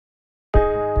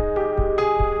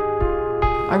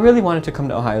I really wanted to come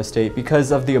to Ohio State because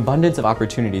of the abundance of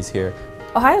opportunities here.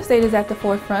 Ohio State is at the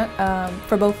forefront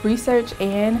for both research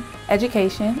and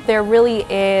education. There really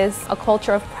is a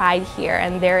culture of pride here,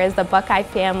 and there is the Buckeye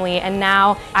family, and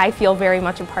now I feel very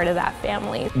much a part of that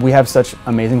family. We have such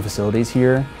amazing facilities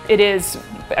here. It is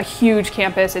a huge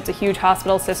campus, it's a huge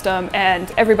hospital system,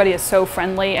 and everybody is so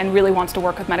friendly and really wants to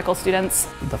work with medical students.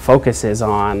 The focus is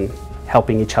on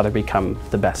helping each other become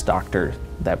the best doctor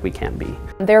that we can be.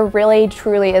 There really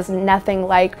truly is nothing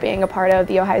like being a part of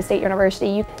the Ohio State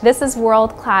University. This is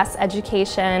world-class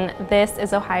education. This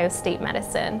is Ohio State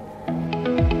medicine.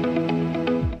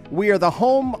 We are the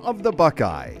home of the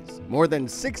Buckeyes. More than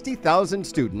 60,000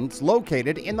 students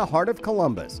located in the heart of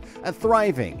Columbus, a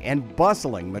thriving and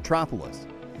bustling metropolis.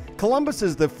 Columbus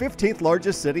is the 15th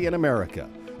largest city in America,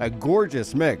 a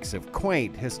gorgeous mix of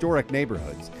quaint, historic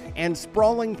neighborhoods and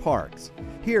sprawling parks.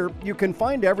 Here, you can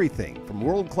find everything from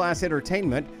world-class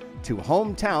entertainment to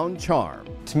hometown charm.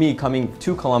 To me, coming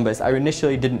to Columbus, I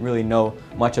initially didn't really know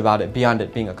much about it beyond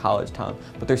it being a college town,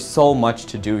 but there's so much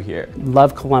to do here.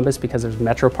 Love Columbus because there's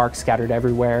metro parks scattered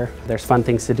everywhere. There's fun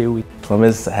things to do.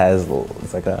 Columbus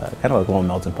it's like a kind of like a little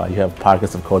melting pot. You have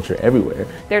pockets of culture everywhere.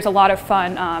 There's a lot of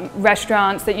fun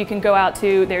restaurants that you can go out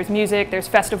to. There's music, there's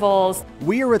festivals.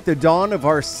 We are at the dawn of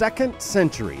our second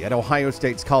century at Ohio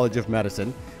State's College of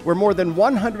Medicine. We're more than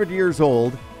 100 years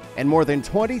old and more than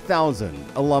 20,000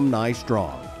 alumni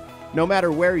strong. No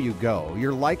matter where you go,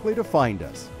 you're likely to find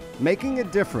us, making a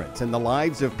difference in the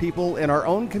lives of people in our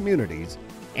own communities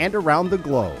and around the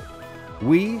globe.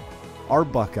 We are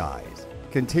Buckeyes,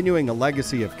 continuing a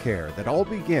legacy of care that all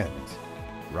begins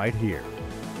right here.